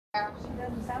She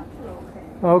doesn't sound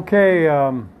too okay.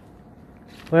 Okay,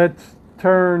 let's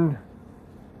turn,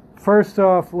 first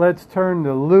off, let's turn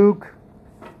to Luke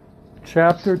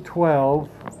chapter 12.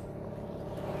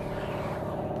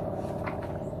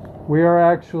 We are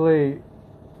actually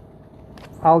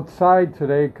outside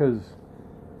today because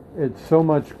it's so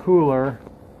much cooler.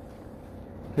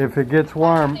 If it gets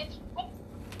warm,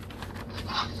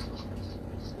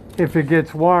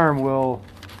 we'll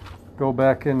go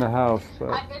back in the house.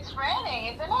 But it's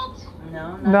raining, isn't it?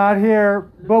 No, not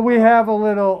here, but we have a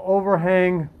little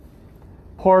overhang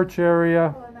porch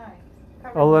area,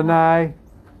 a lanai.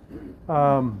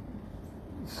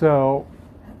 So,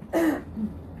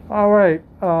 all right.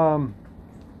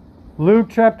 Luke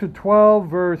chapter 12,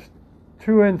 verse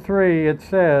 2 and 3, it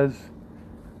says,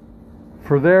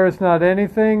 "For there is not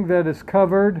anything that is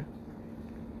covered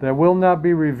that will not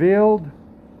be revealed,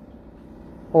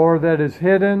 or that is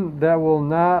hidden that will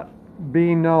not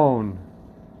be known.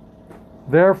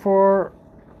 Therefore,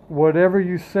 whatever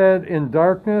you said in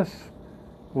darkness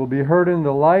will be heard in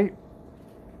the light,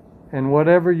 and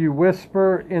whatever you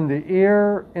whisper in the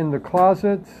ear in the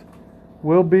closets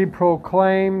will be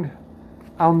proclaimed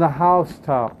on the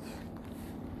housetops."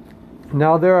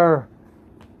 Now there are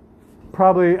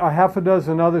probably a half a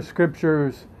dozen other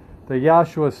scriptures that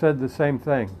Yahshua said the same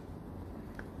thing.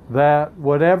 That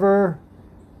whatever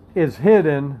is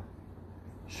hidden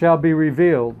shall be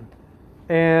revealed.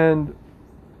 And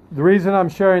the reason I'm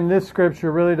sharing this scripture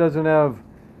really doesn't have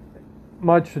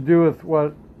much to do with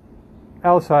what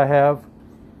else I have,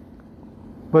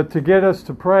 but to get us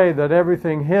to pray that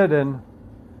everything hidden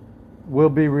will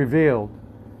be revealed,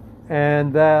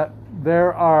 and that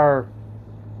there are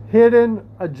hidden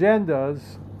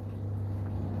agendas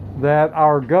that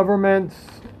our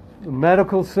governments, the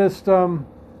medical system,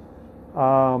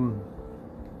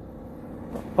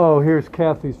 oh, here's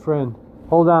Kathy's friend.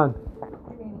 Hold on.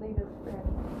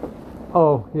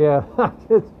 Oh, yeah.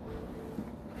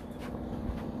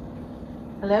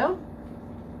 Hello?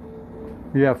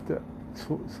 You have to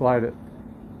slide it.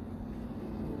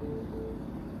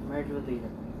 Merge with leader.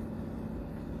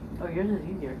 Oh, yours is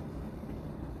easier.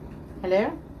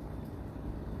 Hello?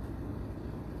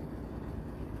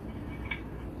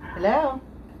 Hello?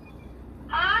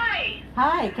 Hi.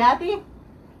 Hi, Kathy?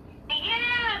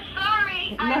 Yeah,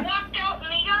 sorry. I walked out in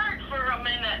the yard for a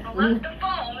minute and left the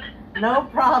phone. No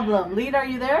problem. Lead, are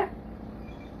you there?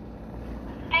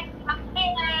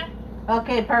 Yeah.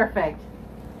 Okay, perfect.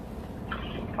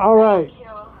 All right. Thank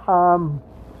you.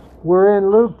 We're in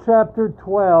Luke chapter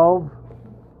 12.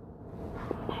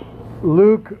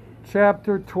 Luke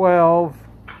chapter 12,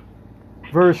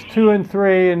 verse 2 and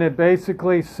 3, and it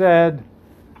basically said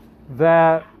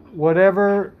that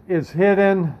whatever is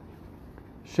hidden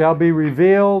shall be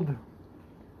revealed,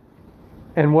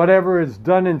 and whatever is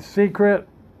done in secret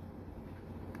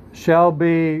shall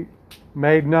be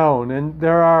made known. And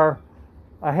there are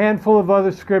a handful of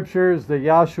other scriptures that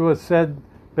Yahshua said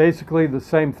basically the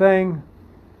same thing.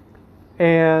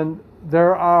 And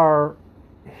there are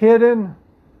hidden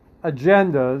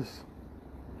agendas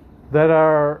that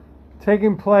are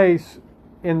taking place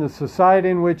in the society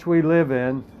in which we live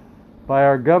in by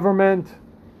our government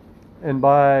and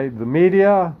by the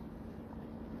media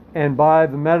and by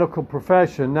the medical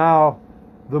profession. Now,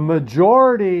 the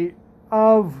majority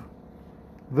of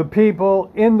the people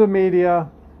in the media,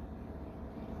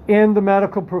 in the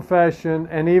medical profession,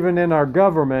 and even in our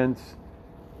governments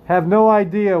have no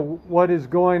idea what is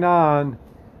going on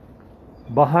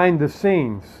behind the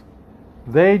scenes.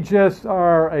 They just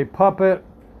are a puppet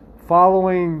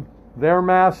following their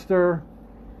master,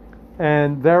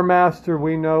 and their master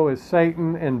we know is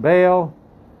Satan and Baal.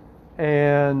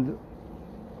 And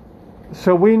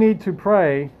so we need to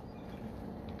pray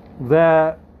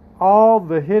that all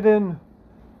the hidden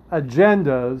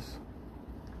agendas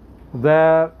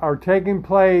that are taking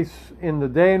place in the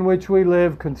day in which we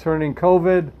live concerning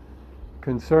COVID,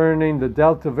 concerning the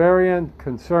Delta variant,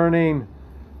 concerning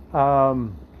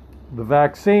the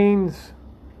vaccines,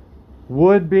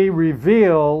 would be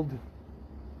revealed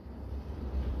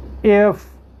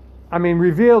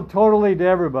revealed totally to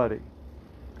everybody.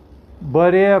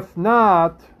 But if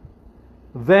not,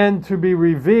 then to be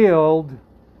revealed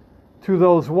to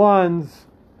those ones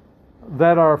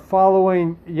that are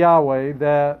following Yahweh,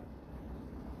 that,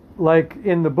 like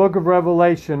in the book of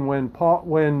Revelation, when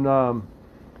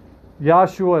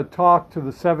Yahshua talked to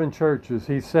the seven churches,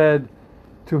 he said,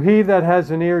 "To he that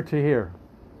has an ear to hear,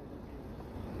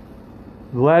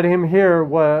 let him hear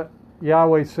what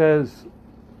Yahweh says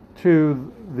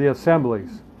to the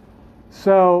assemblies."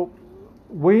 So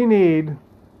we need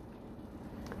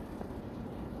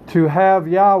to have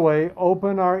Yahweh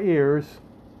open our ears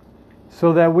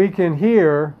so that we can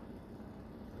hear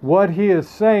what He is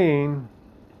saying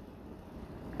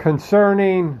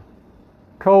concerning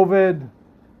COVID,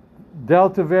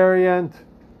 Delta variant,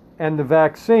 and the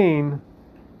vaccine,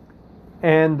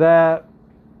 and that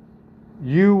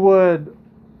you would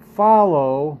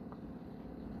follow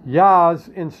Yah's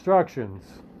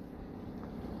instructions.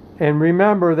 And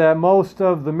remember that most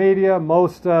of the media,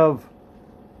 most of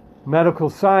medical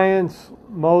science,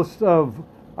 most of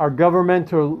our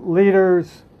governmental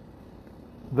leaders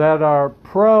that are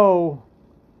pro-vaccine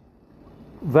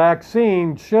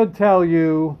should tell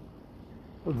you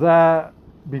that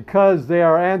because they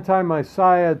are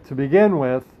anti-Messiah to begin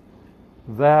with,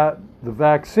 that the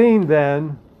vaccine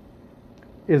then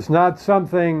is not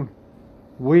something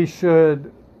we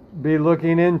should be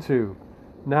looking into.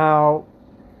 Now,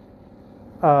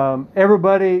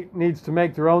 everybody needs to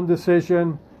make their own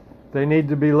decision. They need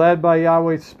to be led by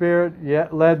Yahweh's Spirit,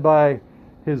 yet led by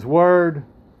His Word,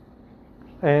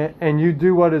 and you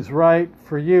do what is right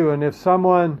for you. And if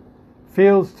someone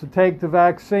feels to take the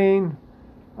vaccine,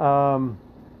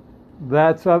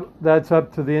 that's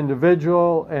up to the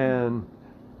individual, and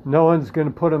no one's going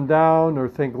to put them down or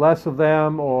think less of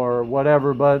them or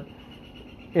whatever. But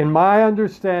in my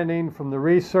understanding from the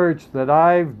research that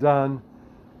I've done,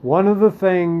 one of the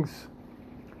things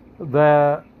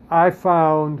that I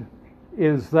found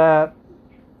is that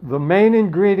the main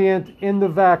ingredient in the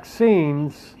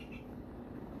vaccines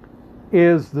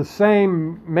is the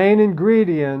same main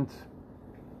ingredient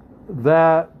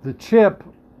that the chip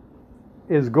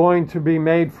is going to be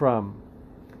made from.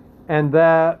 And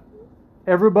that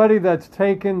everybody that's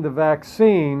taken the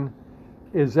vaccine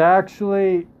is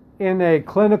actually in a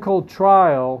clinical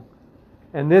trial,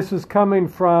 and this is coming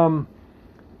from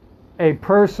a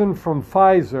person from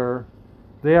Pfizer.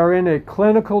 They are in a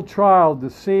clinical trial to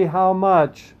see how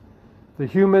much the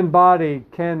human body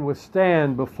can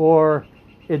withstand before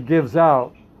it gives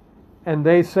out. And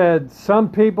they said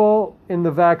some people in the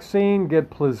vaccine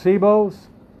get placebos,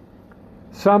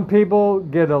 some people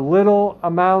get a little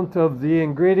amount of the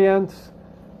ingredients,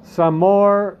 some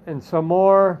more and some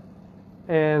more.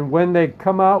 And when they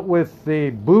come out with the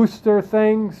booster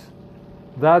things,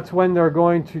 that's when they're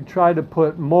going to try to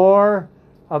put more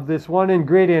of this one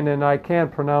ingredient, and I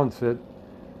can't pronounce it.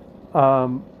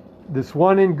 This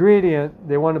one ingredient,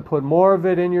 they want to put more of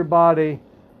it in your body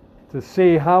to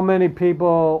see how many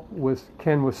people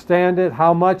can withstand it,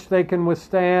 how much they can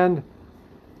withstand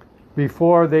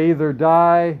before they either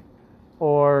die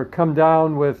or come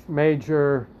down with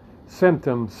major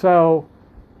symptoms. So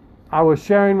I was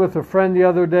sharing with a friend the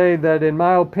other day that in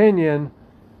my opinion,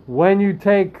 when you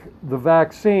take the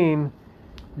vaccine,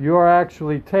 you're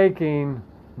actually taking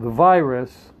the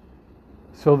virus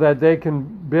so that they can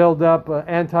build up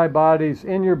antibodies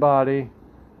in your body.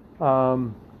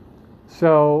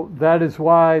 So that is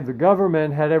why the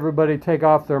government had everybody take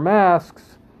off their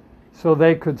masks so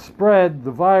they could spread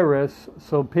the virus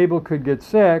so people could get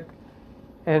sick.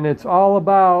 And it's all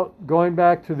about going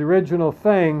back to the original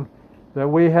thing that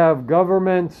we have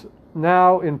governments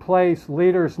now in place,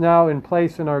 leaders now in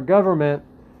place in our government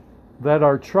that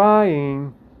are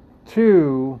trying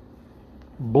to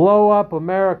blow up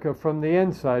America from the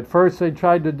inside. First they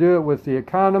tried to do it with the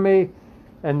economy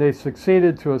and they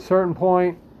succeeded to a certain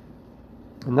point.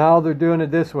 Now they're doing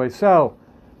it this way. So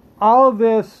all of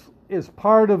this is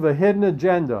part of a hidden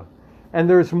agenda, and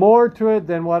there's more to it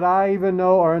than what I even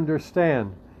know or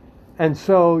understand. And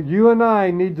so you and I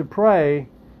need to pray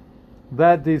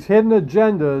that these hidden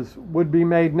agendas would be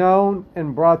made known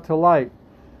and brought to light.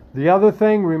 The other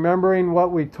thing, remembering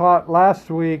what we taught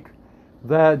last week,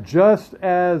 that just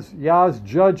as Yah's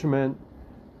judgment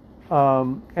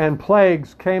and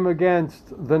plagues came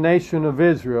against the nation of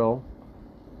Israel,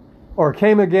 or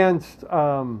came against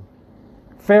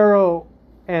Pharaoh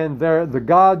and the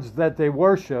gods that they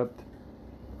worshipped,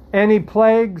 any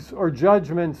plagues or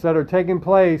judgments that are taking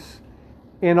place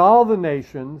in all the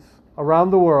nations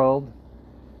around the world,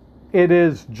 it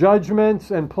is judgments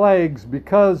and plagues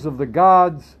because of the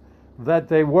gods that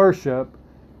they worship,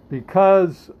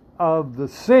 because of the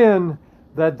sin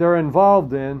that they're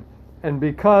involved in, and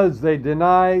because they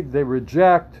deny, they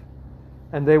reject,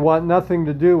 and they want nothing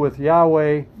to do with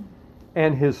Yahweh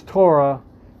and His Torah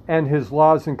and His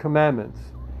laws and commandments.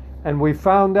 And we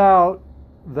found out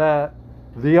that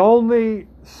the only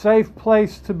safe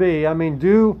place to be,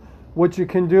 do what you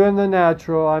can do in the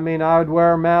natural. I would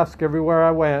wear a mask everywhere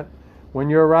I went. When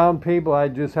you're around people, I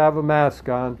just have a mask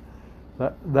on.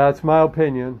 That's my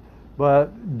opinion.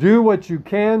 But do what you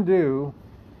can do.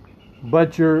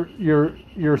 But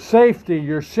your safety,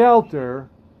 your shelter,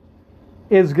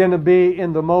 is going to be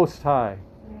in the Most High.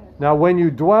 Now, when you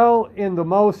dwell in the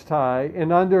Most High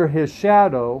and under His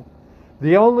shadow,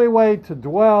 the only way to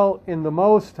dwell in the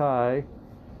Most High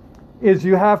is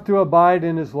you have to abide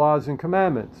in His laws and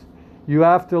commandments. You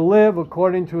have to live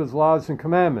according to His laws and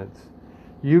commandments.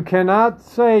 You cannot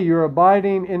say you're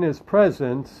abiding in His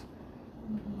presence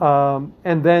and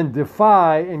then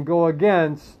defy and go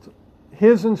against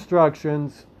His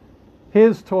instructions,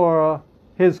 His Torah,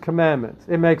 His commandments.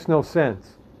 It makes no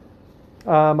sense.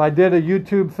 I did a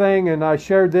YouTube thing and I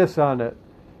shared this on it.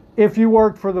 If you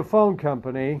worked for the phone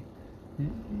company,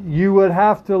 you would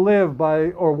have to live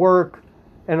by or work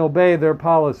and obey their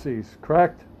policies,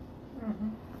 correct? Mm-hmm.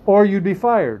 Or you'd be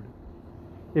fired.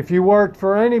 If you worked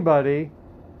for anybody,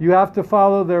 you have to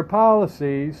follow their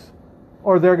policies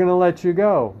or they're going to let you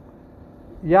go.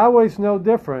 Yahweh's no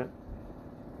different.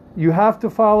 You have to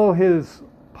follow His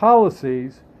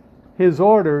policies, His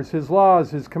orders, His laws,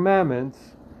 His commandments,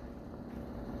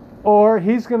 or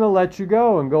He's going to let you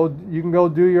go and you can go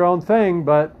do your own thing,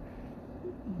 but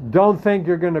don't think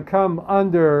you're going to come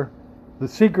under the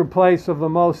secret place of the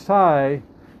Most High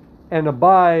and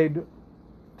abide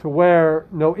to where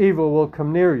no evil will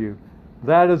come near you.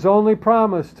 That is only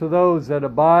promised to those that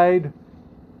abide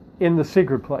in the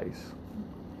secret place.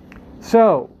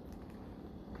 So,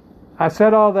 I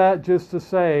said all that just to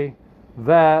say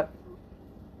that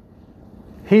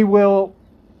He will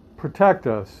protect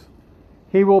us.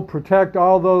 He will protect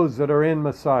all those that are in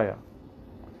Messiah.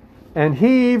 And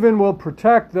He even will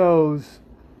protect those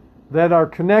that are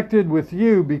connected with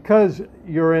you because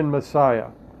you're in Messiah.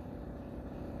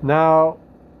 Now,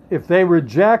 if they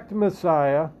reject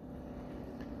Messiah,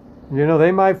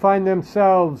 they might find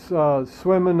themselves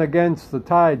swimming against the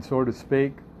tide, so to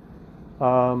speak.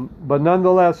 But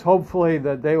nonetheless, hopefully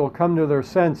that they will come to their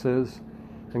senses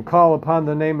and call upon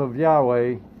the name of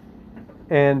Yahweh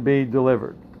and be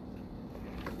delivered.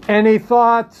 Any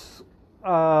thoughts?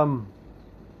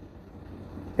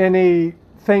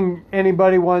 Anything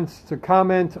anybody wants to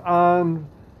comment on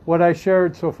what I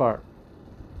shared so far?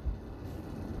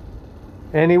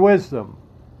 Any wisdom?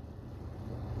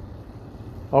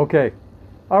 Okay.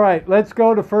 All right, let's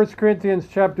go to 1 Corinthians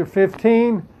chapter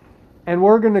 15, and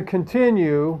we're going to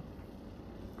continue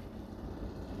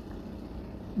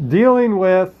dealing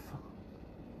with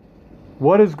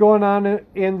what is going on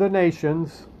in the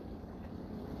nations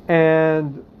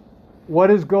and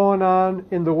what is going on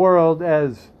in the world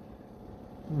as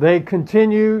they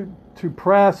continue to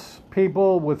press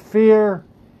people with fear,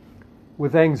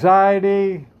 with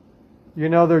anxiety.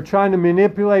 They're trying to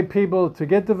manipulate people to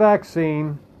get the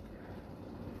vaccine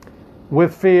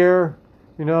with fear,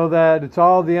 that it's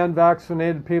all the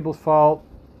unvaccinated people's fault.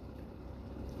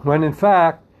 When in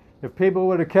fact, if people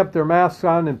would have kept their masks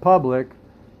on in public,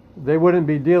 they wouldn't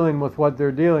be dealing with what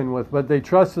they're dealing with. But they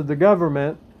trusted the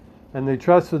government, and they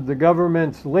trusted the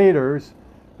government's leaders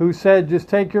who said, just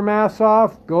take your masks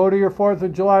off, go to your 4th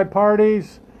of July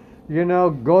parties,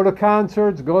 go to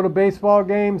concerts, go to baseball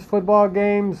games, football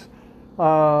games,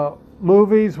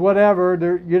 movies,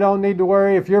 whatever. You don't need to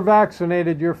worry. If you're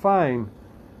vaccinated, you're fine.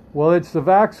 Well, it's the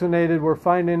vaccinated we're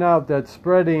finding out that's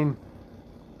spreading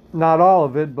not all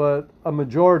of it, but a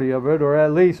majority of it, or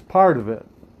at least part of it.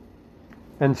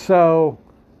 And so,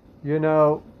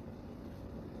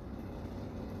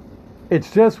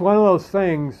 it's just one of those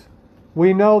things.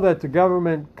 We know that the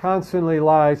government constantly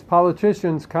lies,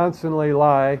 politicians constantly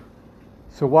lie,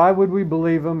 so why would we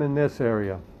believe them in this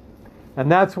area? And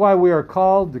that's why we are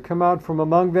called to come out from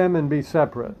among them and be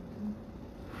separate.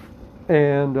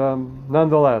 And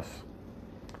nonetheless,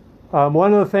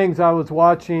 one of the things I was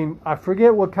watching, I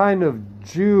forget what kind of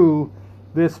Jew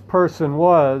this person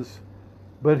was,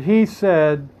 but he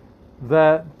said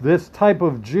that this type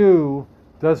of Jew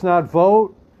does not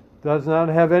vote, does not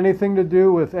have anything to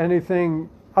do with anything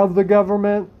of the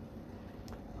government,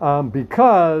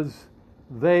 because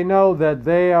they know that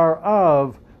they are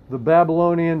of the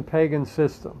Babylonian pagan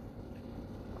system.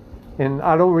 And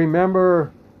I don't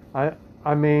remember,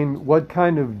 I mean, what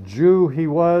kind of Jew he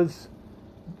was,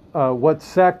 what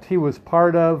sect he was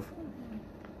part of.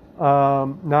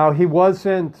 Now, he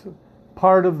wasn't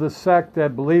part of the sect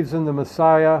that believes in the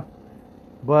Messiah,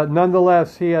 but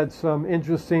nonetheless, he had some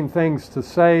interesting things to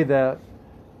say that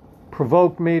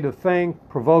provoked me to think,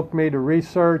 provoked me to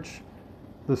research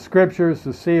the scriptures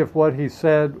to see if what he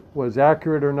said was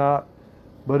accurate or not,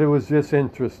 but it was just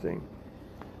interesting.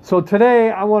 So today,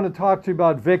 I want to talk to you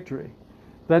about victory.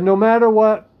 That no matter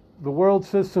what the world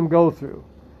system go through,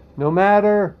 no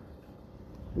matter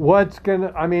what's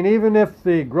even if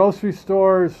the grocery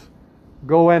stores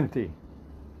go empty,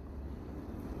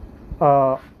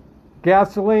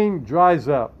 gasoline dries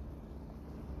up,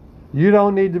 You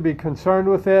don't need to be concerned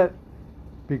with it,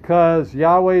 because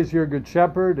Yahweh is your good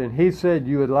shepherd, and He said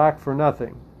you would lack for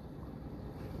nothing.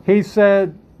 He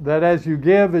said that as you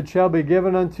give, it shall be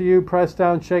given unto you, pressed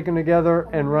down, shaken together,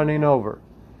 and running over.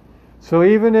 So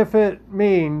even if it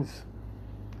means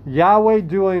Yahweh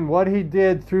doing what He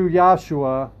did through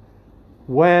Yahshua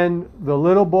when the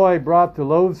little boy brought the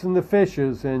loaves and the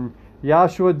fishes, and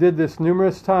Yahshua did this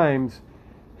numerous times,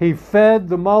 He fed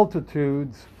the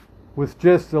multitudes with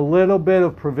just a little bit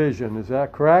of provision. Is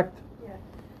that correct? Yes.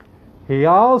 He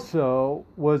also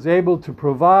was able to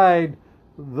provide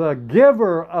the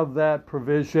giver of that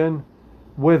provision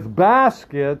with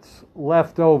baskets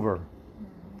left over.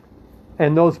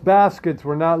 And those baskets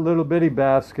were not little bitty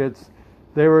baskets.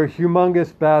 They were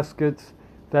humongous baskets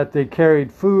that they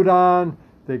carried food on,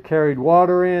 they carried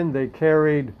water in, they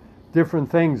carried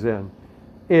different things in.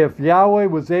 If Yahweh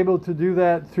was able to do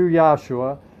that through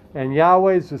Yahshua, and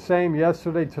Yahweh is the same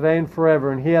yesterday, today, and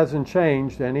forever, and He hasn't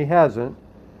changed, and He hasn't,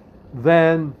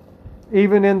 then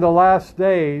even in the last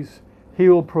days, He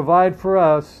will provide for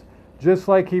us just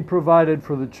like He provided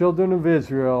for the children of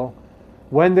Israel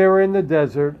when they were in the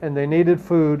desert and they needed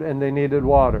food and they needed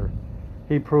water.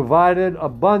 He provided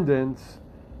abundance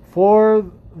for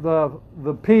the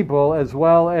people as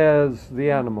well as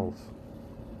the animals,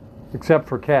 except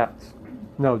for cats.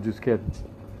 No, just kidding.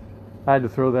 I had to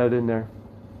throw that in there.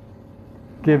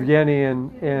 Give Yenny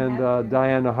and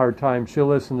Diane a hard time. She'll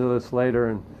listen to this later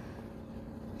and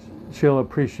she'll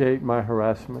appreciate my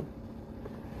harassment.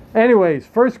 Anyways,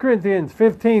 1 Corinthians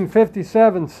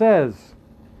 15:57 says,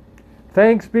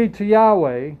 "Thanks be to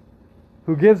Yahweh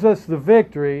who gives us the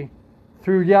victory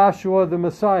through Yahshua the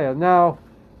Messiah." Now,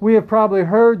 we have probably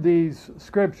heard these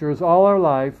scriptures all our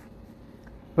life,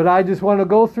 but I just want to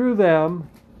go through them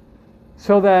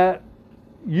so that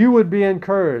you would be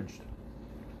encouraged.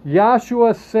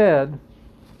 Yahshua said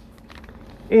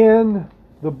in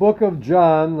the book of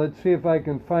John, let's see if I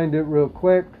can find it real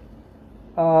quick.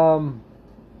 In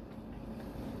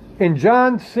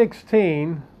John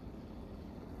 16,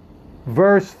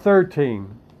 verse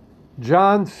 13.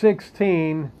 John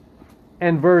 16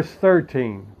 and verse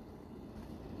 13.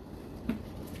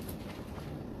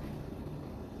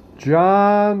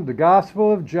 John, the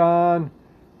Gospel of John,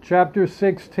 chapter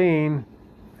 16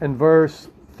 and verse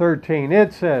 13.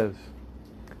 It says,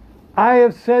 "I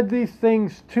have said these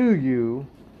things to you,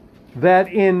 that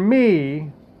in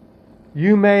me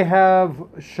you may have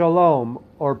shalom,"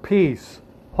 or peace,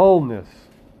 wholeness.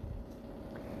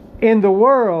 "In the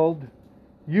world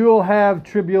you will have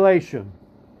tribulation."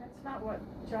 That's not what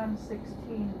John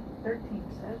 16:13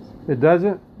 says. It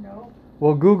doesn't? No.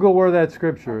 Well, Google where that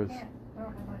scripture is. I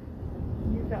don't have my,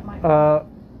 you've got my.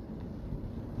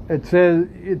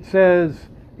 It says,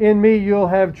 "In me you'll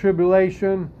have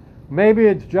tribulation." Maybe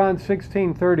it's John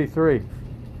 16:33.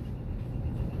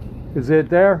 Is it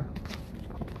there?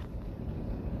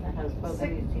 I have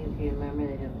spoken these things to you, remember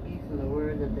they have peace in the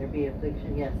word, that there be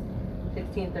affliction. Yes.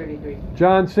 16:33.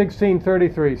 John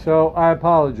 16:33. So I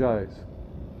apologize.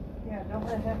 Yeah, don't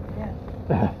let it happen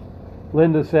again.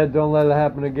 Linda said, "Don't let it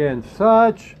happen again."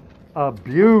 Such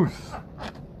abuse.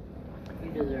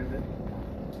 You deserve it.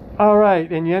 All right,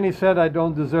 and Yenny said, "I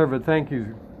don't deserve it." Thank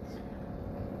you.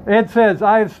 It says,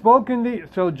 "I have spoken these."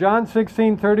 So John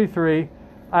 16:33,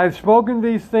 "I have spoken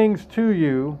these things to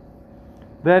you,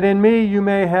 that in me you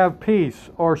may have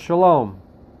peace," or shalom.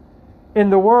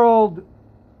 "In the world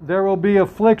there will be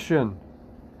affliction,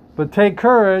 but take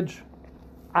courage,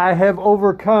 I have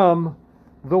overcome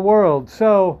the world."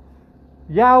 So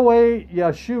Yahweh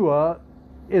Yahshua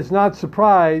is not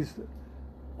surprised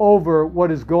over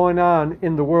what is going on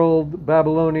in the world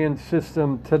Babylonian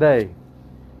system today.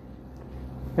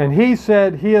 And He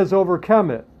said He has overcome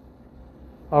it.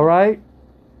 All right?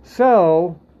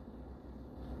 So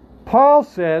Paul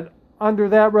said, under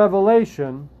that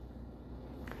revelation,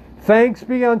 "Thanks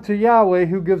be unto Yahweh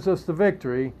who gives us the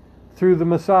victory through the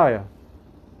Messiah."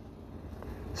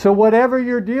 So whatever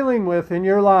you're dealing with in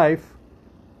your life,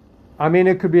 I mean,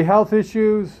 it could be health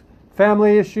issues,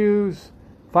 family issues,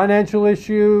 financial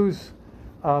issues,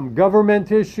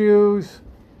 government issues,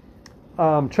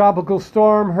 tropical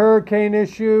storm, hurricane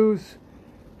issues.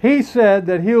 He said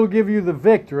that He'll give you the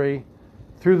victory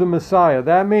through the Messiah.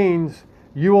 That means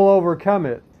you will overcome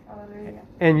it. Hallelujah.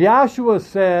 And Yahshua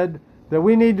said that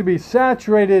we need to be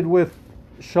saturated with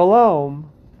shalom.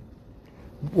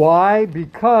 Why?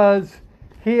 Because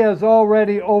He has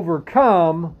already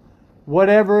overcome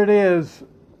whatever it is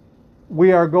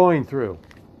we are going through.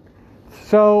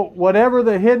 So whatever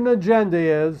the hidden agenda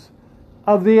is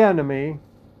of the enemy,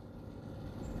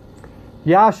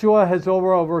 Yahshua has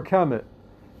overcome it.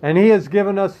 And He has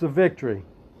given us the victory.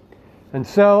 And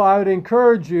so I would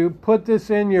encourage you, put this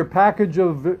in your package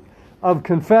of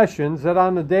confessions, that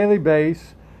on a daily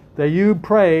basis that you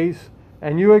praise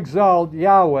and you exalt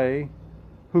Yahweh,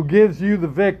 who gives you the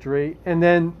victory, and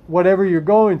then whatever you're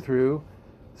going through,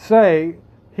 say,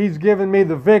 He's given me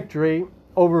the victory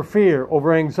over fear,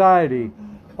 over anxiety,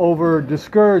 over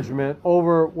discouragement,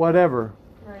 over whatever.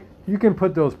 Right. You can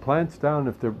put those plants down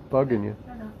if they're bugging you.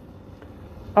 I know.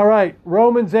 All right,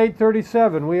 Romans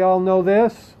 8:37. We all know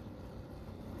this.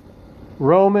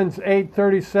 Romans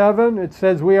 8:37. It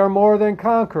says we are more than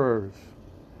conquerors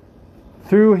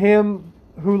through Him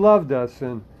who loved us.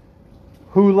 And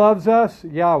who loves us?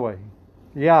 Yahweh.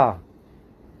 Yah.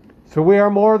 So we are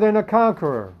more than a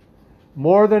conqueror.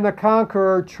 More than a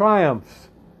conqueror triumphs.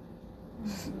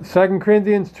 2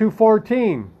 Corinthians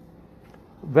 2:14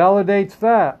 validates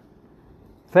that.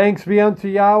 Thanks be unto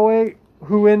Yahweh,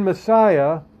 who in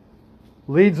Messiah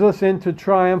leads us into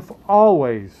triumph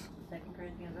always. 2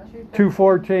 Corinthians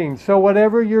 2:14. So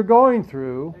whatever you're going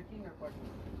through, 13 or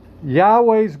 14?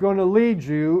 Yahweh's going to lead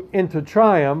you into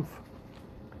triumph.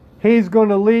 He's going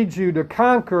to lead you to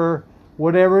conquer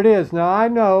whatever it is. Now I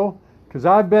know, because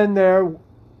I've been there,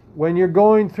 when you're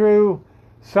going through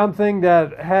something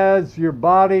that has your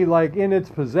body like in its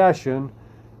possession,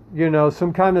 you know,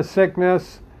 some kind of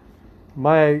sickness.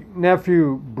 My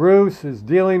nephew Bruce is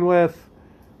dealing with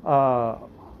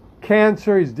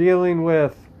cancer. He's dealing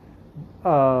with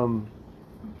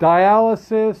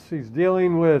dialysis. He's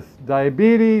dealing with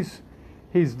diabetes.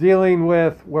 He's dealing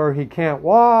with where he can't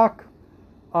walk.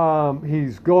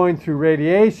 He's going through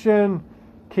radiation,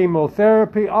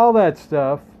 chemotherapy, all that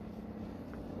stuff.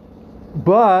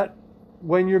 But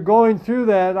when you're going through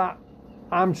that,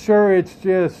 I'm sure it's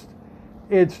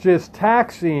just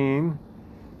taxing,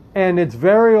 and it's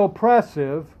very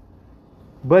oppressive.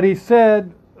 But He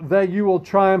said that you will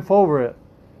triumph over it.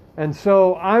 And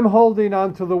so I'm holding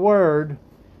on to the word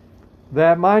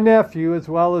that my nephew, as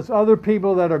well as other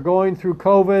people that are going through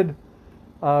COVID,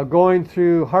 going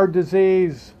through heart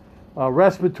disease,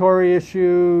 respiratory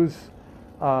issues,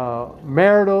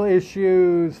 marital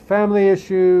issues, family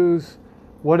issues,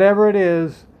 whatever it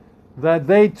is, that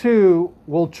they too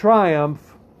will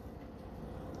triumph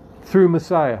through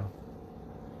Messiah.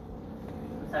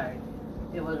 Sorry.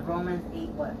 It was Romans 8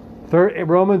 what?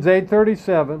 Romans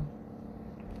 8:37,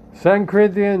 2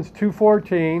 Corinthians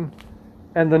 2:14,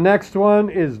 and the next one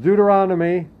is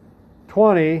Deuteronomy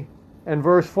 20 and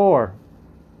verse 4.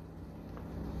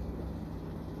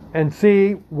 And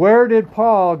see, where did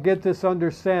Paul get this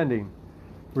understanding?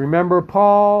 Remember,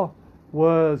 Paul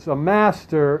was a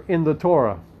master in the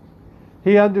Torah.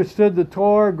 He understood the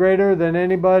Torah greater than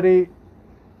anybody,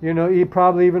 you know, he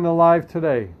probably even alive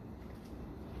today.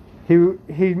 He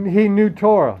knew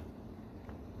Torah.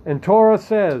 And Torah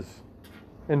says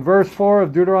in verse 4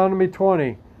 of Deuteronomy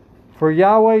 20, for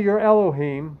Yahweh your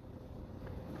Elohim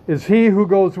is He who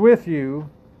goes with you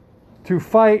to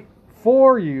fight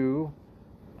for you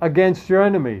against your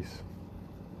enemies.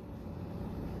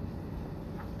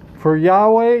 For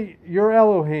Yahweh your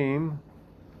Elohim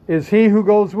is He who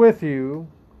goes with you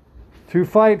to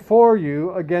fight for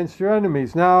you against your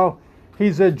enemies. Now,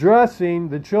 He's addressing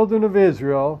the children of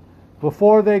Israel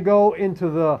before they go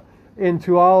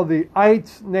into all the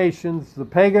ites nations, the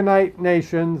paganite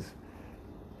nations.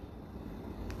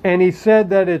 And He said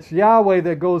that it's Yahweh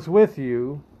that goes with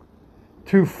you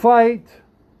to fight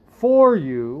for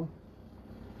you.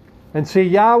 And see,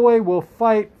 Yahweh will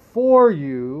fight for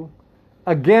you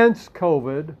against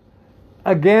COVID,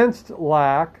 against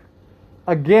lack,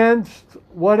 against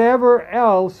whatever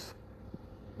else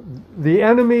the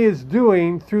enemy is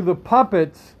doing through the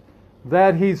puppets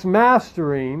that he's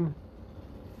mastering,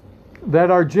 that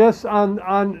are just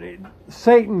on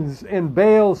Satan's and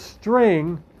Baal's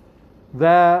string,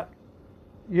 that,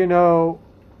 you know,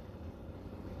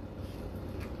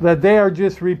 that they are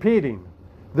just repeating.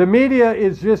 The media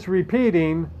is just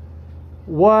repeating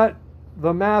what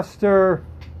the master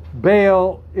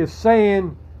Baal is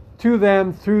saying to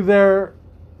them through their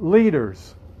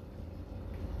leaders,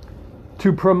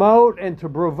 to promote and to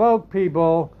provoke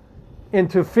people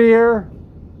into fear,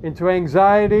 into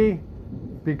anxiety,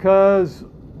 because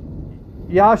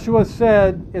Yahshua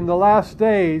said in the last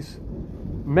days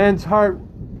men's heart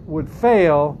would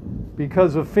fail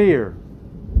because of fear.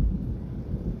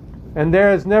 And there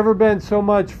has never been so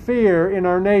much fear in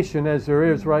our nation as there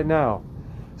is right now.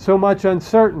 So much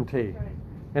uncertainty.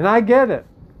 And I get it.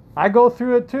 I go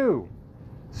through it too.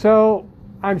 So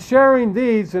I'm sharing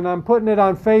these and I'm putting it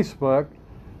on Facebook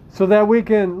so that we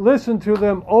can listen to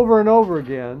them over and over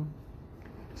again,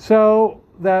 so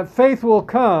that faith will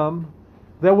come,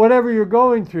 that whatever you're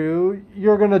going through,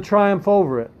 you're going to triumph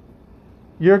over it.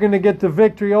 you're going to get the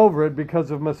victory over it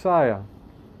because of Messiah.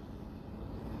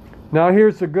 Now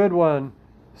here's a good one.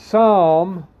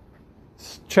 Psalm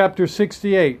chapter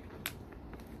 68,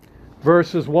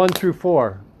 verses 1 through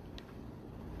 4.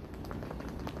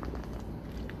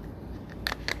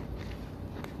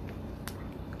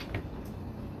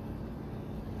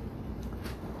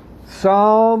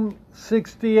 Psalm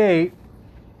 68,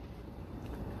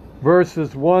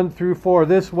 verses 1 through 4.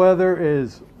 This weather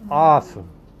is awesome.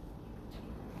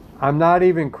 I'm not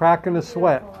even cracking a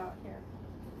sweat.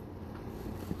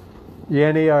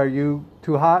 Yenny, are you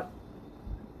too hot?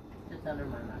 Just under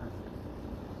my mouth.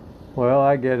 Well,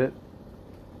 I get it.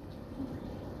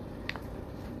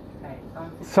 Okay,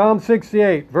 Psalm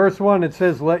 68, verse 1, it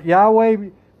says, "Let Yahweh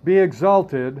be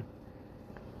exalted,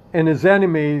 and his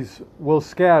enemies will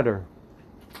scatter."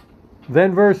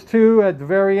 Then verse 2 at the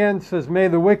very end says, "May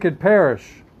the wicked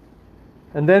perish."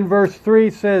 And then verse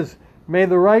 3 says, "May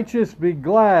the righteous be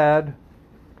glad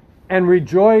and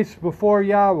rejoice before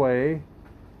Yahweh.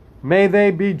 May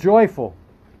they be joyful.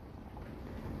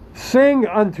 Sing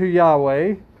unto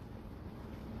Yahweh.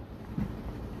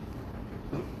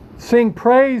 Sing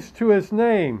praise to his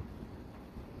name.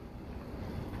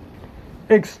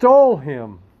 Extol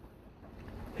him.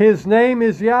 His name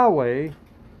is Yahweh.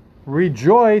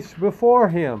 Rejoice before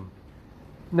him."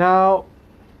 Now,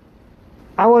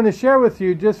 I want to share with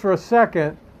you just for a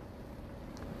second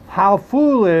how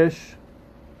foolish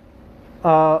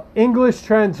English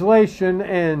translation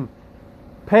and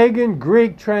pagan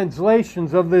Greek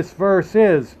translations of this verse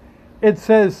is. It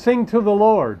says, "Sing to the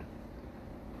Lord.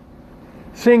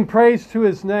 Sing praise to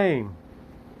his name.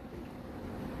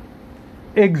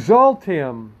 Exalt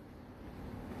him.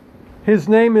 His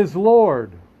name is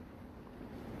Lord.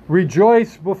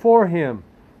 Rejoice before him."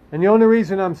 And the only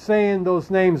reason I'm saying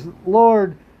those names,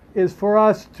 Lord, is for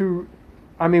us to,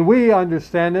 we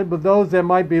understand it, but those that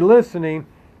might be listening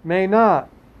may not.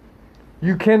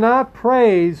 You cannot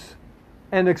praise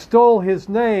and extol his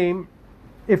name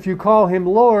if you call him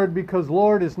Lord, because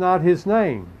Lord is not his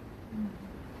name.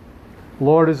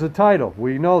 Lord is a title.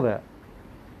 We know that.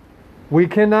 We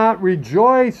cannot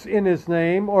rejoice in his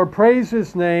name or praise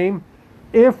his name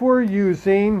if we're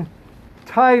using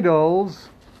titles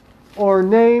or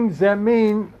names that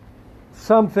mean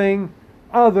something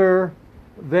other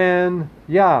than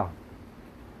Yah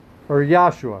or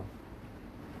Yahshua.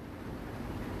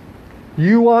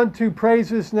 You want to praise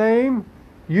his name?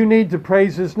 You need to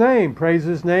praise his name. Praise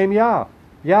his name,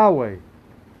 Yahweh,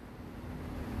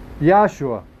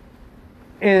 Yahshua.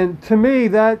 And to me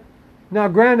that, now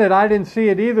granted I didn't see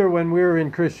it either when we were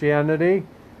in Christianity,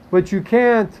 but you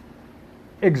can't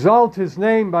exalt his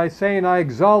name by saying, "I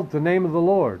exalt the name of the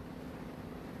Lord."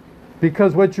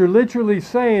 Because what you're literally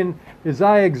saying is,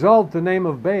 "I exalt the name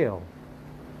of Baal."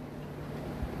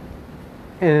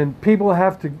 And people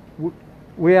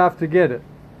we have to get it.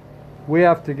 We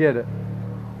have to get it.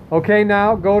 Okay,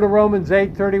 now go to Romans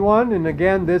 8:31, and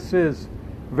again this is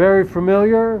very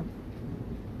familiar.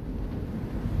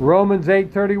 Romans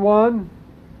 8:31.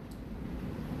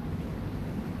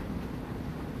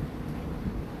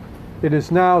 It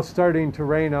is now starting to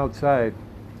rain outside,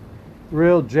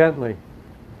 real gently.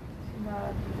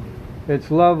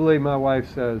 It's lovely, my wife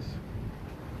says.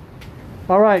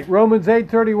 All right, Romans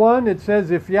 8:31, it says,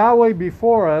 "If Yahweh be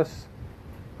for us,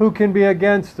 who can be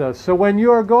against us?" So when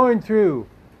you are going through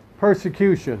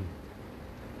persecution,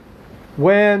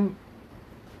 when,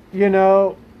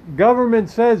 government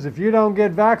says if you don't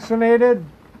get vaccinated,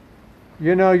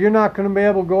 you're not going to be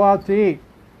able to go out to eat.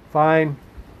 Fine.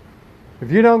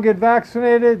 If you don't get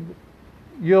vaccinated,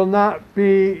 you'll not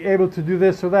be able to do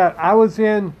this or that. I was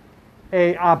in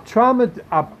a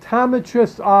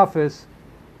optometrist's office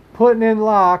putting in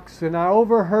locks, and I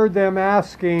overheard them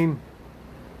asking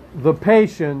the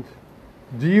patient,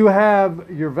 "Do you have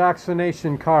your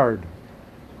vaccination card?"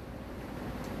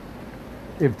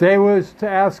 If they was to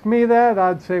ask me that,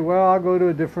 I'd say, "Well, I'll go to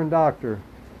a different doctor."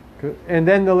 And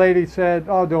then the lady said,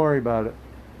 "Oh, don't worry about it."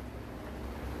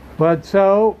 But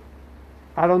so,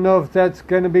 I don't know if that's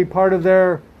going to be part of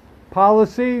their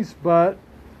policies, but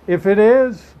if it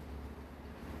is,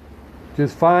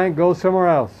 just fine, go somewhere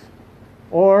else.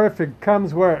 Or if it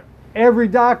comes where every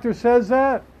doctor says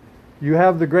that, you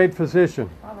have the great physician.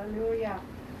 Hallelujah.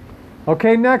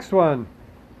 Okay, next one.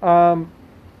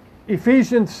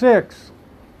 Ephesians 6,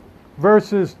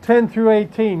 verses 10 through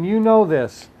 18. You know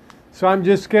this, so I'm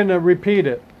just going to repeat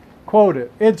it, quote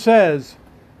it. It says,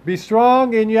 "Be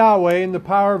strong in Yahweh in the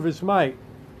power of his might."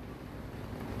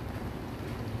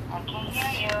 I can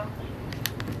hear you.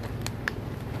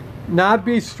 Not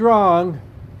be strong.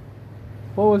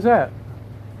 What was that?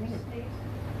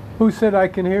 Who said I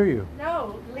can hear you?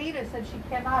 No, Sophia said she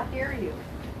cannot hear you.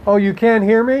 Oh, you can't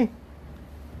hear me?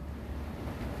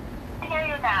 I hear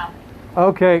you now.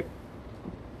 Okay.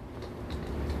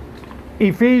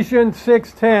 Ephesians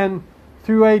 6:10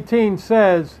 through 18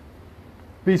 says,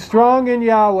 "Be strong in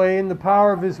Yahweh in the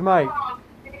power of his might.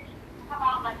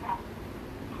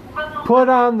 Put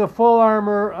on the full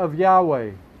armor of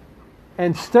Yahweh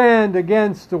and stand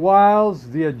against the wiles,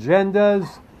 the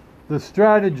agendas, the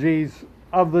strategies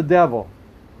of the devil."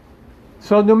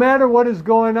 So no matter what is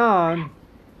going on,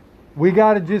 we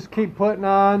got to just keep putting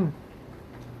on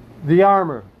the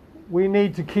armor. We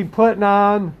need to keep putting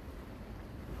on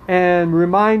and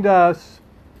remind us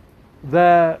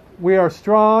that we are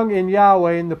strong in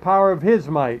Yahweh in the power of his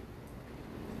might.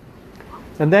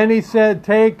 And then he said,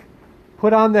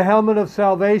 put on the helmet of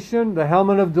salvation, the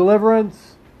helmet of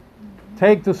deliverance.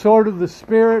 Take the sword of the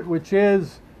Spirit, which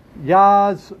is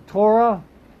Yah's Torah.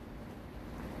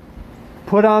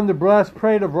 Put on the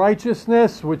breastplate of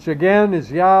righteousness, which again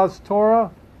is Yah's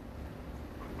Torah.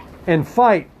 And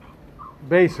fight,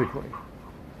 basically.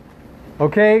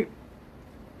 Okay?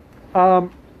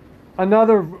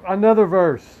 Another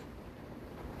verse.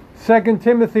 2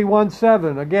 Timothy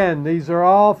 1:7. Again, these are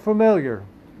all familiar.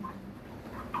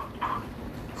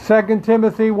 2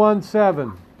 Timothy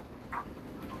 1:7.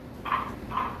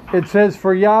 It says,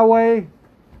 "For Yahweh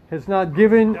has not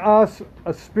given us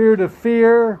a spirit of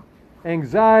fear,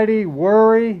 anxiety,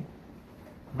 worry,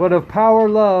 but of power,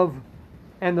 love,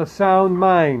 and a sound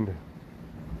mind."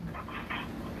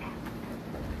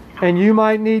 And you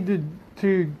might need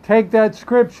to take that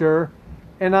scripture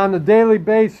and on a daily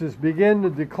basis begin to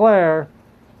declare,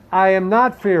 "I am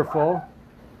not fearful,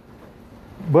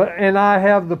 and I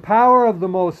have the power of the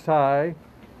Most High,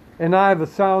 and I have a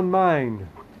sound mind.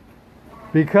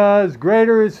 Because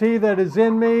greater is he that is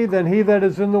in me than he that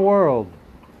is in the world."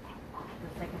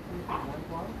 The 2 Timothy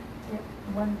 1:12? Yep,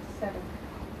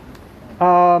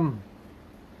 1:7.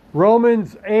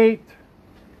 Romans 8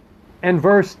 and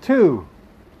verse 2.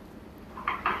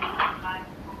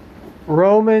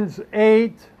 Romans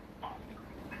 8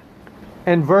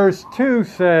 and verse 2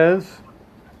 says,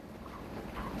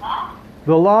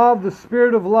 "The law of the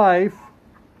Spirit of life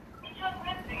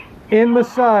in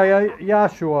Messiah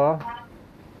Yahshua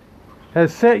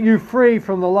has set you free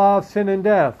from the law of sin and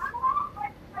death."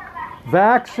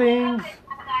 Vaccines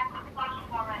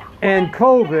and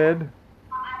COVID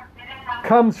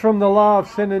comes from the law of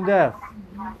sin and death.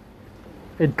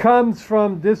 It comes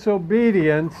from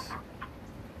disobedience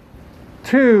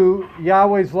to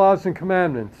Yahweh's laws and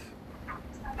commandments.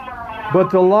 But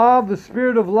the law of the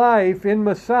Spirit of life in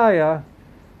Messiah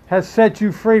has set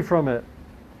you free from it.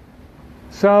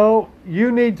 So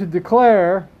you need to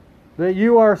declare that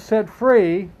you are set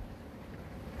free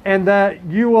and that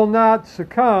you will not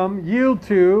succumb, yield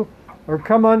to, or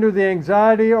come under the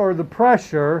anxiety or the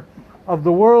pressure of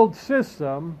the world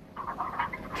system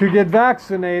to get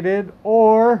vaccinated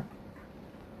or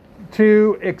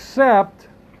to accept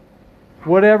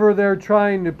whatever they're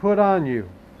trying to put on you.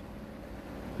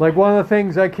 Like one of the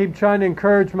things I keep trying to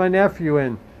encourage my nephew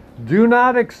in, do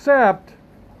not accept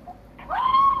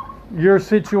your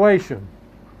situation.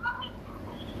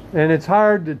 And it's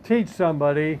hard to teach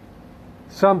somebody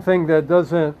something that They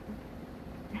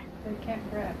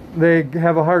can't grasp. they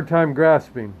have a hard time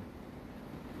grasping.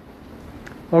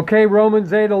 Okay,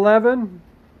 Romans 8:11.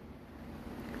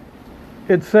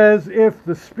 It says, "If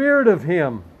the spirit of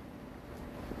him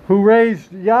who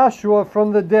raised Yahshua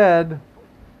from the dead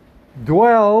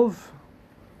dwells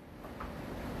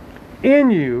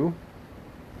in you,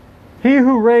 he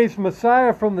who raised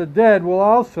Messiah from the dead will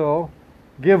also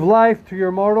give life to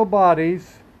your mortal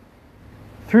bodies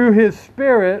through his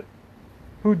Spirit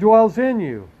who dwells in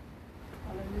you."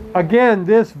 Hallelujah. Again,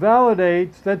 this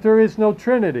validates that there is no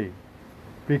Trinity,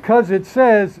 because it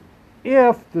says,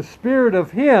 if the Spirit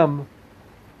of him,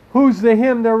 who's the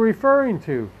him they're referring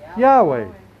to? Yahweh.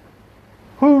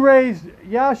 Who raised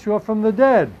Yahshua from the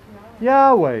dead?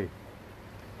 Yahweh.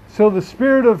 So the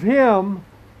Spirit of him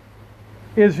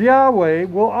is Yahweh,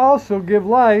 will also give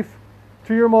life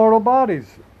to your mortal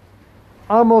bodies.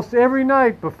 Almost every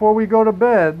night before we go to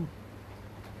bed,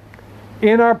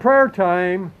 in our prayer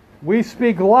time, we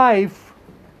speak life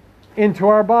into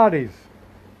our bodies.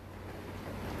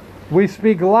 We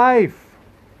speak life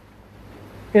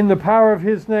in the power of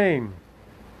his name.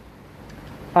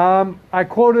 I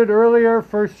quoted earlier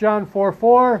 1 John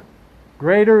 4:4,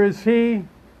 "Greater is he."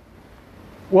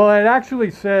 Well, it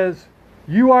actually says,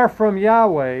 "You are from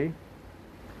Yahweh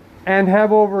and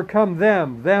have overcome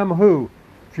them." Them who?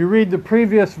 If you read the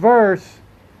previous verse,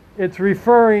 it's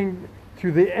referring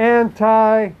to the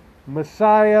anti-Messiah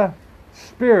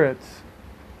spirits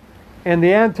And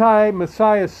the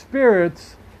anti-Messiah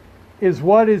spirits is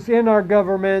what is in our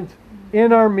government,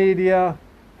 in our media,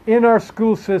 in our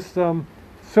school system,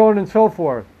 so on and so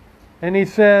forth. And he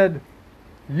said,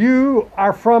 you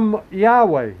are from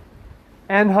Yahweh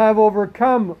and have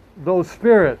overcome those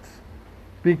spirits,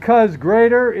 because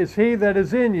greater is he that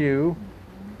is in you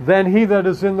than he that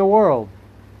is in the world.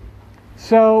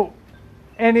 So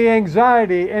any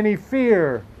anxiety, any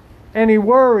fear, any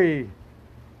worry,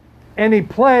 any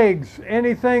plagues,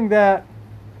 anything that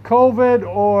COVID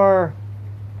or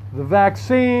the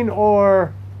vaccine,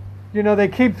 or, you know, they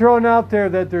keep throwing out there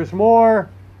that there's more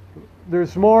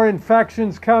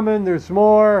infections coming, there's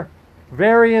more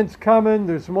variants coming,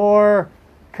 there's more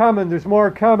coming, there's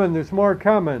more coming, there's more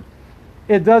coming.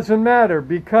 It doesn't matter,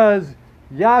 because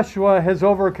Yahshua has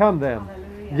overcome them.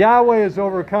 Hallelujah. Yahweh has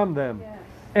overcome them. Yes.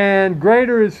 And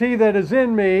greater is he that is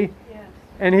in me, Yes.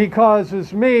 and he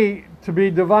causes me to be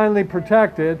divinely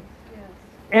protected. Yes.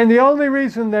 And the only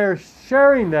reason they're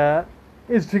sharing that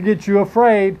is to get you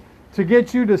afraid, to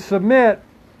get you to submit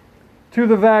to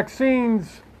the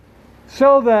vaccines,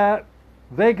 so that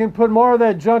they can put more of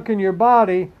that junk in your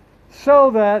body,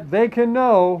 so that they can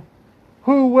know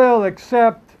who will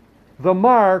accept the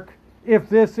mark, if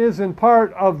this isn't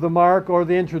part of the mark or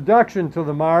the introduction to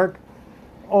the mark,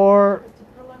 or It's a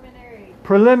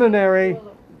preliminary,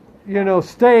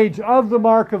 stage of the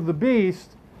mark of the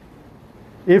beast.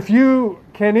 If you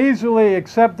can easily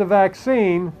accept the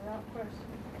vaccine,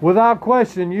 without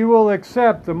question, you will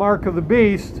accept the mark of the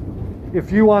beast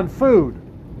if you want food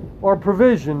or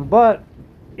provision. But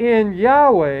in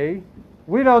Yahweh,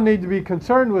 we don't need to be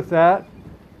concerned with that,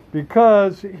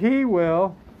 because he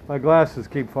will, my glasses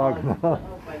keep fogging up,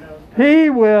 he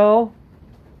will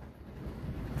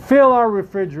fill our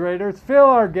refrigerators, fill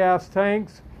our gas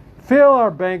tanks, fill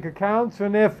our bank accounts,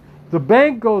 and if the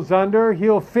bank goes under,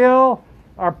 he'll fill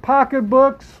our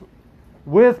pocketbooks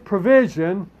with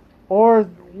provision or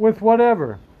with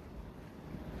whatever.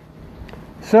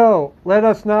 So let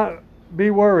us not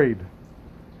be worried.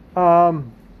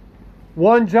 1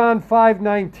 John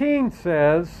 5:19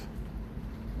 says,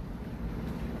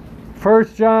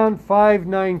 1 John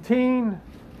 5:19,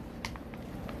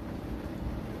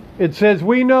 it says,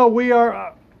 we know we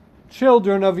are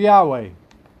children of Yahweh,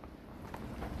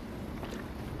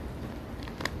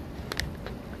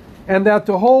 and that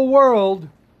the whole world,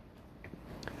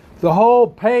 the whole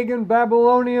pagan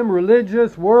Babylonian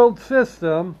religious world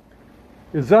system,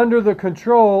 is under the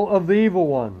control of the evil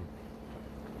one.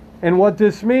 And what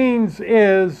this means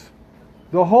is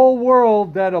the whole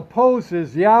world that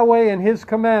opposes Yahweh and his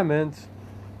commandments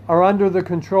are under the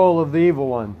control of the evil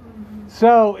one.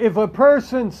 So if a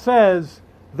person says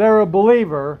they're a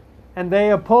believer and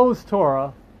they oppose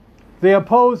Torah, they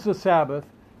oppose the Sabbath,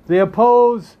 they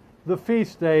oppose the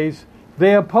feast days,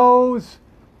 they oppose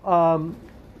the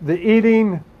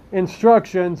eating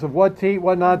instructions of what to eat,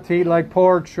 what not to eat, like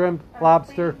pork, shrimp,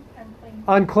 lobster,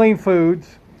 unclean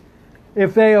foods,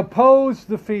 if they oppose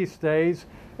the feast days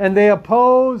and they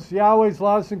oppose Yahweh's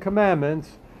laws and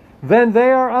commandments, then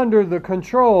they are under the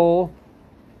control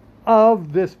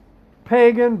of this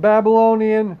pagan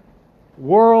Babylonian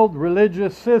world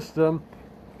religious system,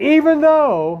 even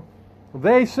though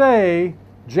they say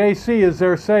JC is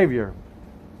their Savior.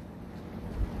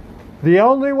 The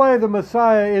only way the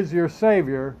Messiah is your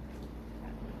Savior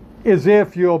is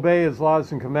if you obey his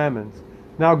laws and commandments.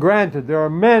 Now granted, there are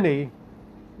many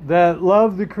that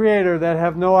love the Creator that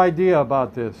have no idea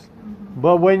about this.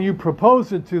 But when you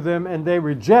propose it to them and they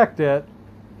reject it,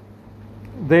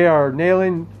 they are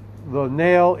nailing the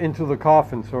nail into the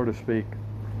coffin, so to speak.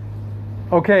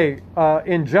 Okay,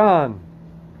 in John,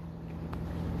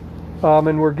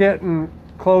 and we're getting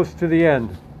close to the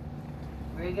end.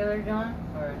 Regular John?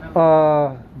 Or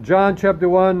number? John chapter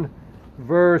 1,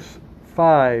 verse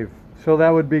 5. So that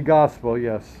would be gospel,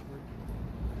 yes.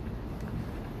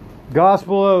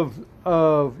 Gospel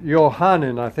of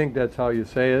Yohanan, I think that's how you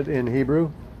say it in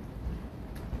Hebrew.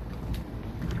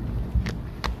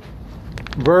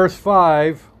 Verse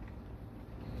 5,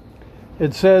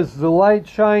 it says, the light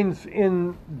shines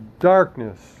in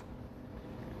darkness,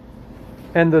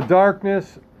 and the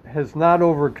darkness has not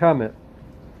overcome it.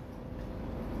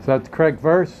 Is that the correct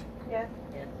verse? Yes.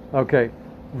 Yes. Okay.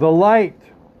 The light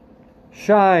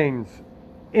shines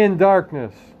in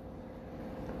darkness,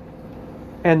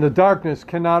 and the darkness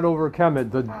cannot overcome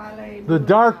it. The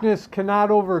darkness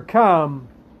cannot overcome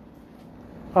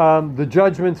the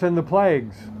judgments and the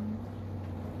plagues.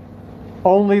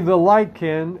 Only the light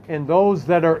can, and those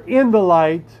that are in the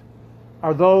light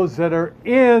are those that are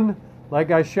in, like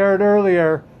I shared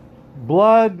earlier,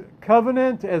 blood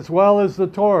covenant as well as the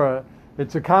Torah.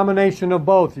 It's a combination of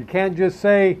both. You can't just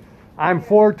say, I'm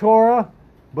for Torah,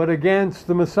 but against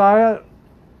the Messiah.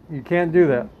 You can't do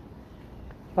that.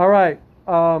 All right.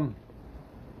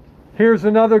 Here's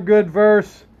another good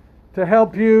verse to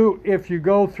help you if you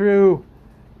go through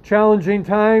challenging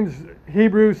times.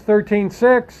 Hebrews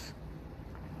 13:6.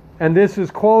 And this is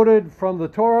quoted from the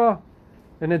Torah.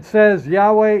 And it says,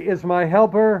 Yahweh is my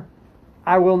helper.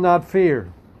 I will not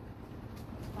fear.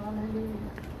 Hallelujah.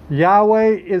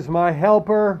 Yahweh is my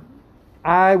helper.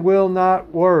 I will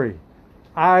not worry.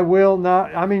 I will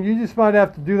not. I mean, you just might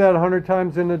have to do that 100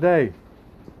 times in a day.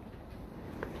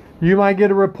 You might get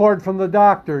a report from the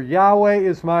doctor. Yahweh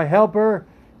is my helper,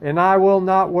 and I will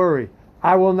not worry.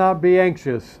 I will not be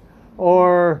anxious.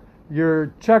 Or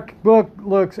your checkbook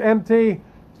looks empty.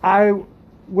 I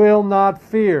will not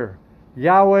fear.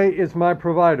 Yahweh is my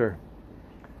provider.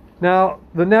 Now,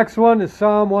 the next one is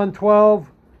Psalm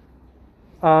 112.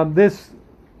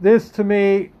 This to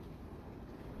me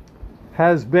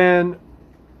has been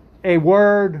a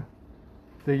word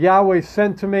that Yahweh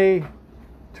sent to me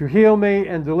to heal me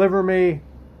and deliver me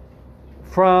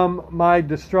from my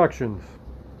destructions.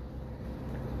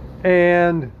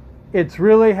 And it's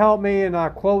really helped me, and I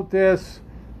quote this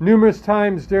numerous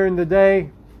times during the day.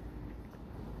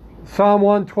 Psalm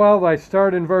 112, I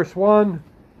start in verse 1.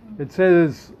 It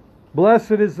says,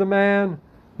 Blessed is the man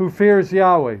who fears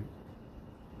Yahweh.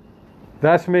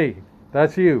 That's me.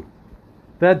 That's you.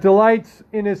 That delights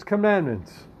in his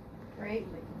commandments.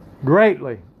 Greatly.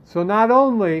 Greatly. So not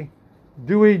only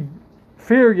do we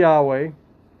fear Yahweh,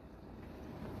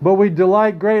 but we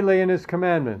delight greatly in his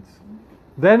commandments.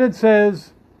 Then it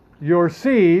says, your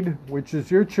seed, which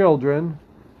is your children,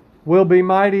 will be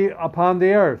mighty upon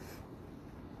the earth.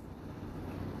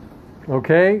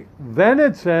 Okay? Then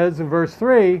it says in verse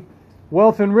 3,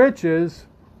 wealth and riches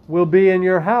will be in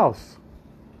your house.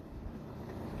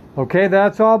 Okay,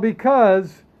 that's all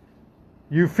because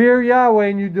you fear Yahweh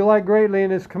and you delight greatly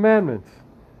in his commandments.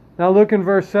 Now look in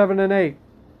verse 7 and 8.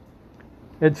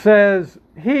 It says,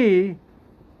 He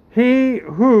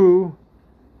who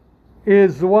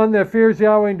is the one that fears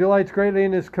Yahweh and delights greatly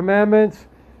in his commandments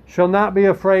shall not be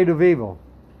afraid of evil.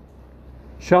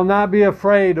 Shall not be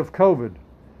afraid of COVID.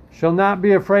 Shall not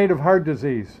be afraid of heart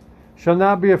disease. Shall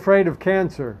not be afraid of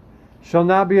cancer. Shall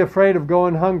not be afraid of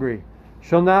going hungry.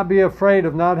 Shall not be afraid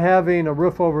of not having a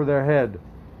roof over their head.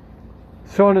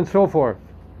 So on and so forth.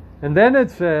 And then it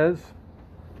says,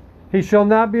 he shall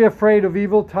not be afraid of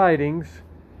evil tidings.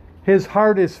 His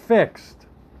heart is fixed.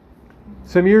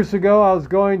 Some years ago, I was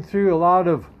going through a lot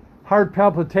of heart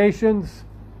palpitations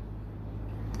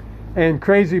and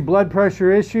crazy blood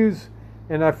pressure issues,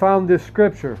 and I found this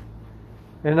scripture.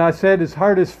 And I said, his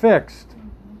heart is fixed.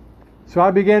 So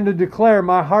I began to declare,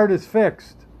 my heart is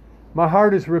fixed. My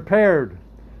heart is repaired.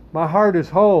 My heart is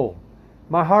whole.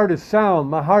 My heart is sound.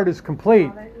 My heart is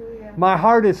complete. Hallelujah. My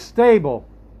heart is stable.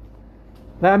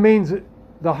 That means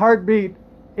the heartbeat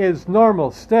is normal,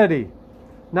 steady,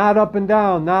 not up and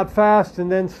down, not fast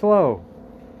and then slow.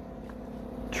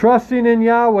 Trusting in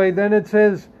Yahweh, then it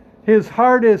says, his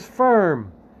heart is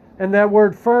firm. And that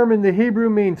word firm in the Hebrew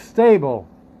means stable,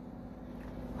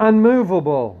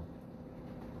 unmovable.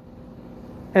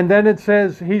 And then it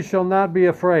says, he shall not be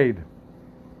afraid.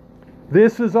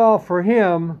 This is all for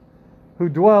him who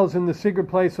dwells in the secret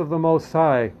place of the Most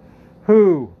High,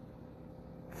 who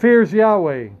fears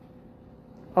Yahweh,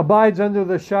 abides under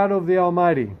the shadow of the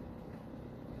Almighty,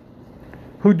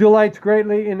 who delights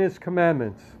greatly in his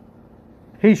commandments.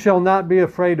 He shall not be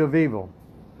afraid of evil.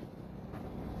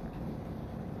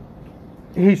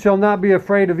 He shall not be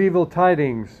afraid of evil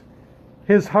tidings.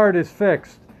 His heart is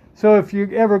fixed. So if you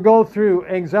ever go through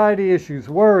anxiety issues,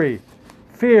 worry,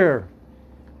 fear,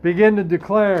 begin to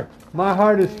declare, my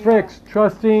heart is fixed,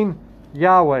 trusting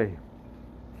Yahweh.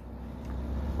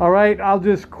 All right, I'll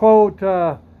just quote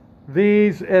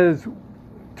these as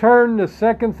turn to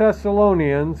 2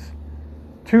 Thessalonians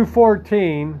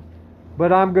 2:14,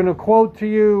 but I'm going to quote to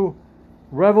you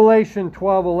Revelation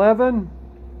 12:11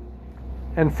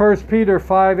 and 1 Peter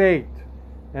 5:8.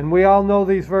 And we all know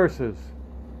these verses.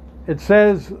 It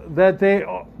says that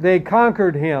they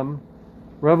conquered him,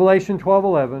 Revelation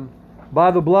 12:11,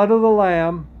 by the blood of the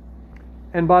Lamb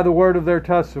and by the word of their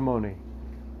testimony.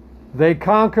 They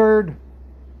conquered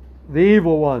the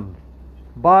evil one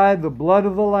by the blood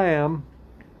of the Lamb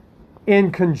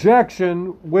in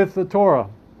conjunction with the Torah.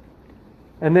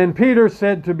 And then Peter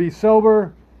said to be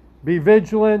sober, be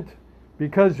vigilant,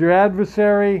 because your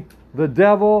adversary, the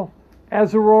devil,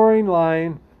 as a roaring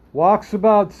lion, walks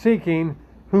about seeking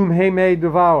whom he may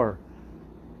devour.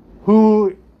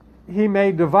 Who he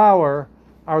may devour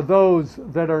are those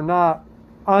that are not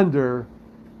under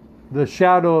the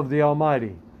shadow of the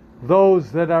Almighty.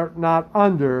 Those that are not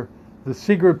under the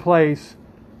secret place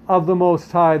of the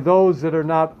Most High, those that are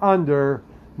not under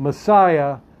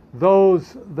Messiah,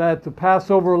 those that the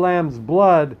Passover lamb's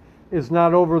blood is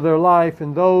not over their life,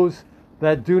 and those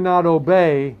that do not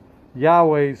obey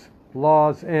Yahweh's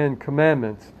laws and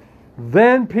commandments.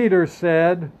 Then Peter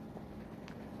said,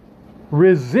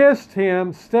 resist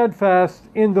him steadfast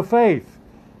in the faith.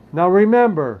 Now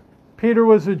remember, Peter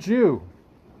was a Jew.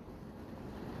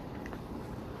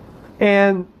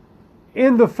 And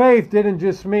in the faith didn't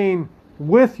just mean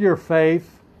with your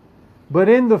faith, but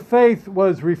in the faith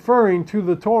was referring to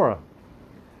the Torah,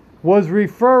 was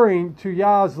referring to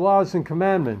Yah's laws and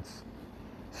commandments.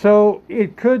 So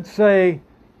it could say,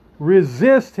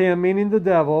 resist him, meaning the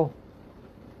devil,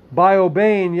 by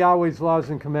obeying Yahweh's laws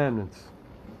and commandments.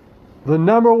 The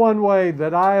number one way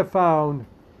that I have found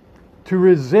to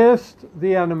resist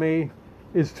the enemy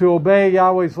is to obey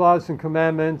Yahweh's laws and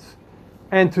commandments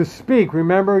and to speak.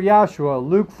 Remember Yahshua,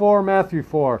 Luke 4, Matthew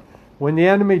 4, when the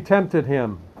enemy tempted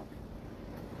him,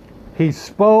 he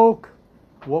spoke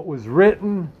what was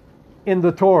written in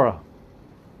the Torah,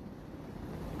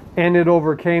 and it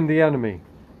overcame the enemy.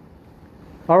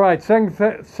 All right, 2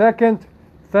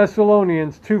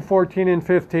 Thessalonians 2:14 and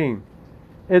 15.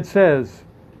 It says,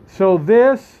 so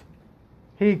this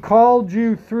he called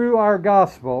you through our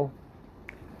gospel,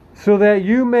 so that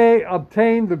you may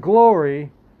obtain the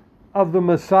glory of the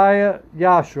Messiah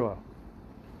Yahshua.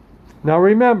 Now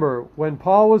remember, when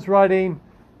Paul was writing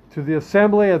to the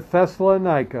assembly at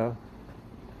Thessalonica,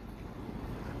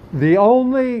 the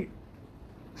only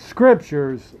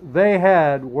scriptures they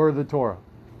had were the Torah.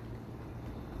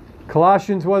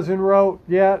 Colossians wasn't wrote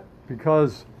yet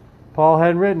because Paul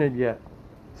hadn't written it yet.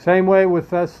 Same way with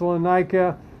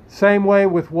Thessalonica, same way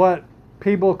with what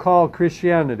people call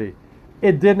Christianity.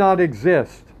 It did not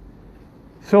exist.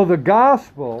 So the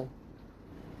gospel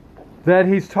that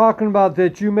he's talking about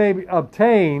that you may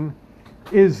obtain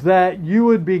is that you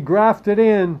would be grafted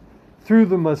in through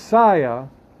the Messiah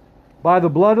by the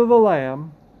blood of the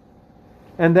Lamb,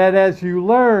 and that as you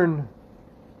learn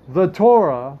the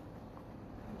Torah,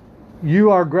 you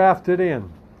are grafted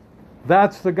in.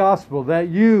 That's the gospel, that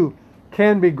you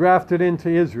can be grafted into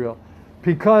Israel.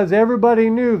 Because everybody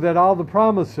knew that all the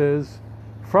promises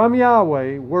from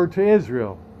Yahweh were to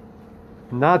Israel,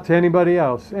 not to anybody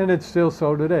else. And it's still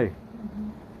so today.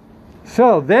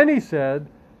 So then he said,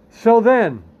 so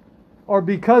then, or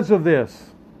because of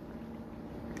this,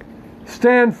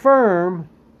 stand firm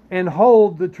and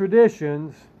hold the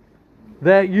traditions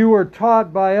that you were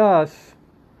taught by us,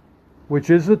 which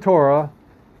is the Torah,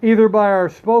 either by our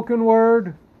spoken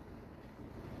word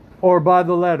or by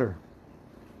the letter.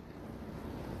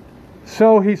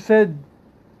 So he said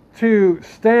to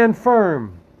stand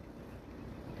firm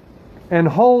and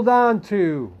hold on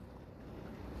to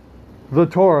the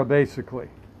Torah, basically,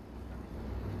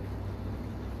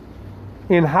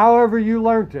 in however you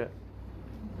learned it.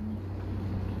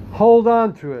 Hold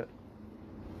on to it,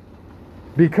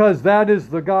 because that is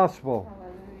the gospel.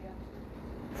 Hallelujah.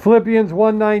 Philippians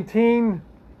 1:19,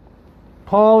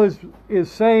 Paul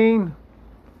is saying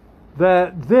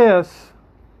that this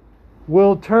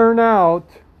will turn out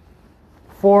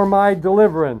for my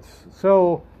deliverance.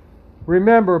 So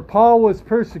remember, Paul was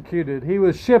persecuted. He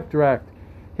was shipwrecked.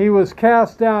 He was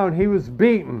cast down. He was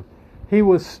beaten. He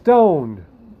was stoned.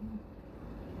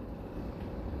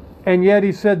 And yet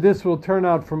he said, this will turn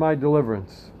out for my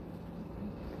deliverance.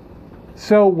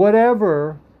 So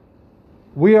whatever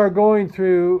we are going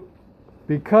through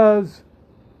because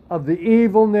of the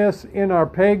evilness in our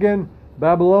pagan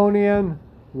Babylonian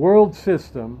world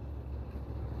system,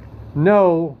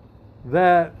 know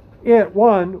that it,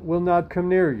 one, will not come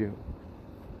near you.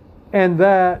 And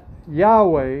that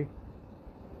Yahweh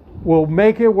will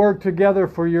make it work together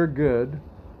for your good.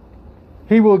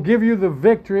 He will give you the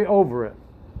victory over it.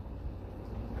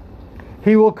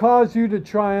 He will cause you to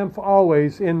triumph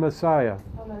always in Messiah.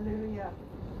 Hallelujah.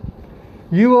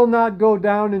 You will not go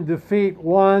down in defeat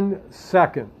 1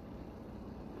 second.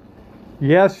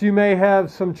 Yes, you may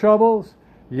have some troubles.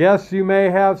 Yes, you may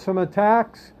have some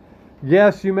attacks.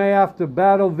 Yes, you may have to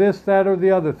battle this, that, or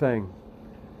the other thing.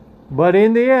 But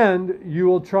in the end, you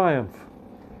will triumph.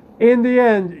 In the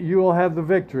end, you will have the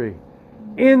victory.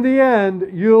 In the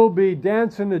end, you'll be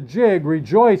dancing a jig,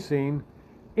 rejoicing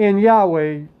in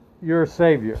Yahweh, your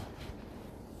Savior.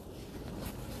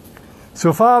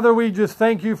 So, Father, we just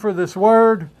thank you for this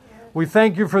word. We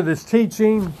thank you for this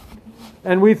teaching.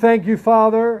 And we thank you,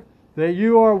 Father, that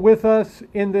you are with us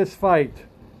in this fight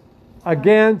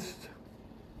against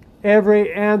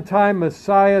every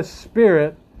anti-Messiah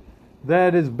spirit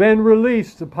that has been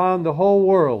released upon the whole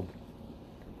world.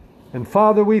 And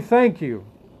Father, we thank you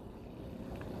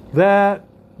that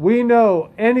we know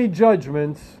any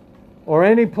judgments or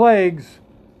any plagues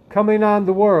coming on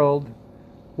the world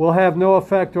will have no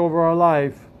effect over our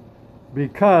life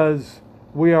because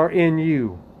we are in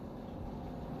you.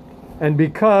 And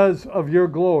because of your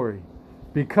glory,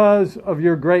 because of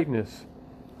your greatness,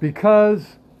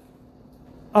 because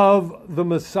of the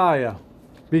Messiah,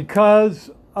 because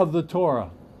of the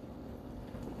Torah.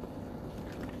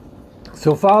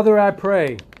 So, Father, I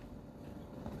pray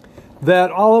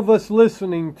that all of us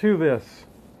listening to this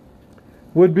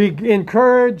would be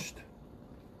encouraged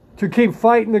to keep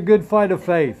fighting the good fight of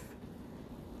faith,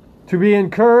 to be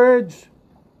encouraged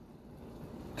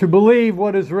to believe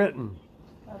what is written,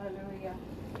 Hallelujah.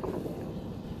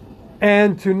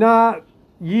 and to not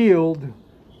yield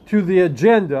to the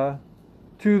agenda,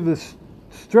 to the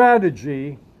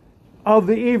strategy of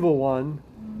the evil one,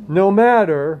 no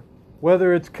matter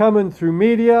whether it's coming through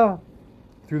media,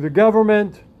 through the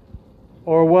government,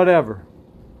 or whatever.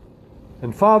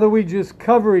 And Father, we just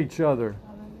cover each other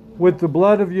with the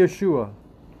blood of Yeshua.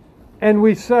 And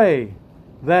we say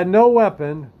that no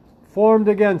weapon formed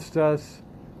against us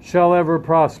shall ever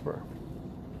prosper.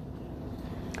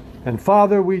 And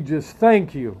Father, we just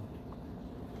thank you.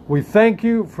 We thank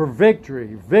you for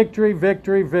victory, victory,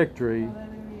 victory, victory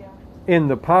Hallelujah. in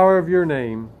the power of your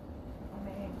name.